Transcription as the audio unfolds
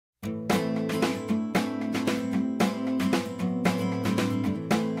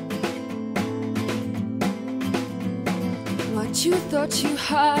what you thought you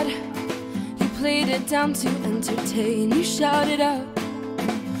had. You played it down to entertain. You shouted out.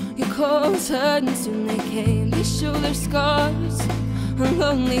 Your calls heard and soon they came. They show their scars. A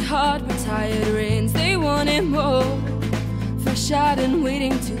lonely heart with tired reins. They wanted more. Fresh out and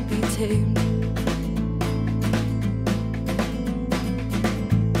waiting to be tamed.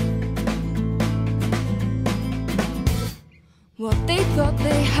 What they thought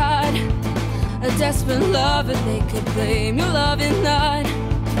they had, a desperate lover they could blame. Your loving not.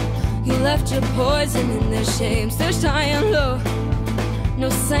 You left your poison in their shames. They're dying low. No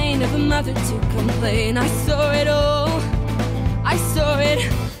sign of a mother to complain. I saw it all. I saw it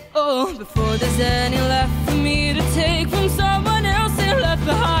all before there's any left for me to take from someone else and left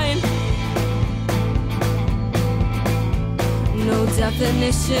behind. No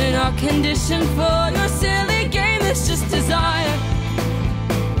definition or condition for your silly game. It's just desire.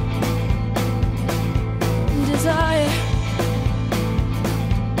 Desire.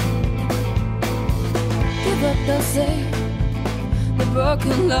 Give up, they'll say. The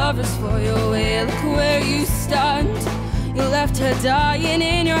broken lovers for your way. Look where you stand. You left her dying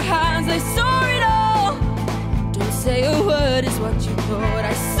in your hands. I saw it all. Don't say a word is what you thought.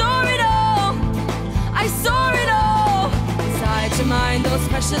 I saw it all. I saw it all. Inside your mind, those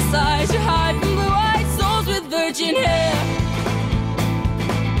precious eyes you hide from blue-eyed souls with virgin hair.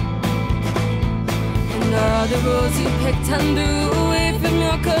 And all the rules you picked and blew away from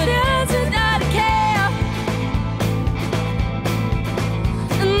your good hands without a care.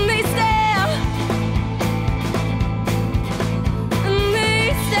 And they stare. And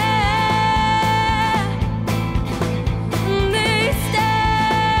they stare. And they stare.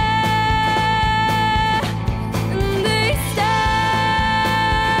 And they stare.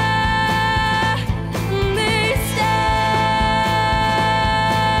 And they stare.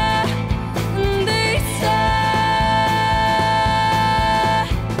 And they stare.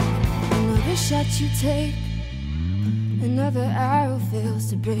 Another shot you take. Another arrow fails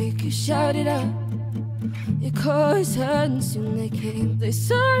to break. You shouted out. Your chorus heard and soon they came. They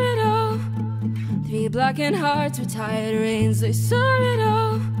saw it all. Three blackened hearts with tired reins. They saw it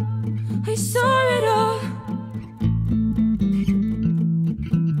all. I saw it all.